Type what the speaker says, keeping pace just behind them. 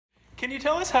Can you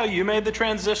tell us how you made the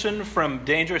transition from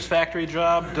dangerous factory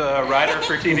job to writer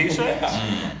for TV shows?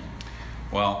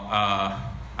 Well,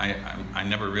 I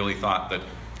never really thought that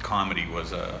comedy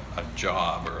was a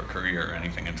job or a career or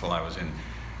anything until I was in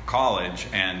college,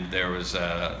 and there was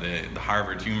the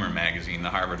Harvard humor magazine, the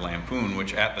Harvard Lampoon,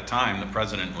 which at the time the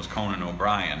president was Conan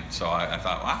O'Brien. So I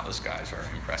thought, wow, this guy's very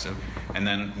impressive. And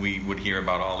then we would hear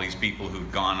about all these people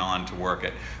who'd gone on to work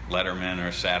at Letterman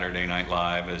or Saturday Night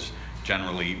Live as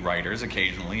generally writers,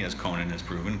 occasionally, as Conan has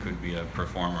proven, could be a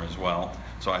performer as well.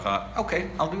 So I thought, okay,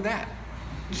 I'll do that.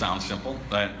 Sounds simple.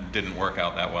 That didn't work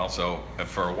out that well. So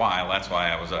for a while, that's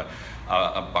why I was a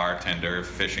bartender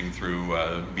fishing through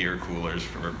beer coolers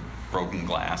for broken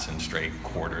glass and stray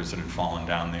quarters that had fallen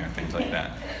down there, things like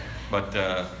that. But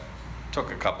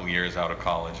took a couple years out of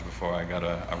college before I got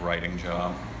a writing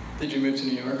job. Did you move to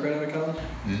New York right out of college?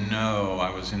 No, I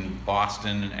was in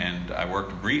Boston, and I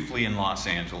worked briefly in Los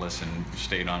Angeles and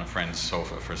stayed on a friend's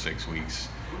sofa for 6 weeks.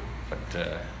 But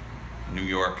New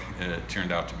York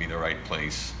turned out to be the right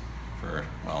place for,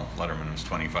 well, Letterman was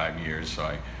 25 years, so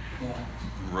I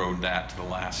rode that to the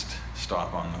last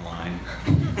stop on the line.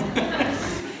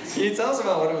 Can you tell us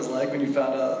about what it was like when you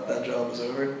found out that job was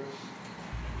over?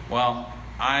 Well,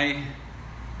 I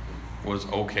was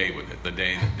okay with it. The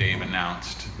day that Dave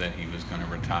announced that he was going to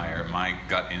retire, my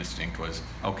gut instinct was,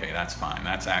 okay, that's fine.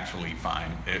 That's actually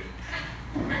fine. But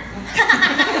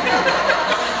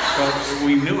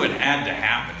we knew it had to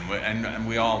happen, and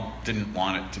we all didn't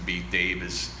want it to be Dave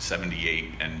is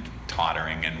 78 and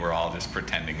tottering, and we're all just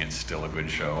pretending it's still a good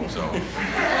show. So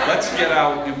let's get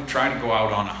out and try to go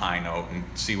out on a high note and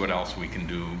see what else we can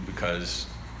do, because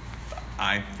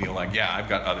I feel like, yeah, I've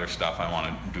got other stuff I want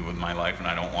to do with my life, and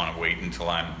I don't want to wait until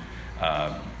I'm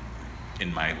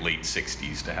in my late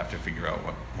 60s to have to figure out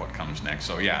what comes next.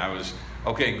 So yeah, I was,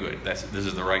 okay, good. This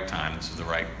is the right time. This is the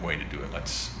right way to do it.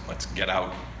 Let's get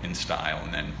out in style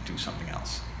and then do something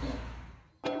else.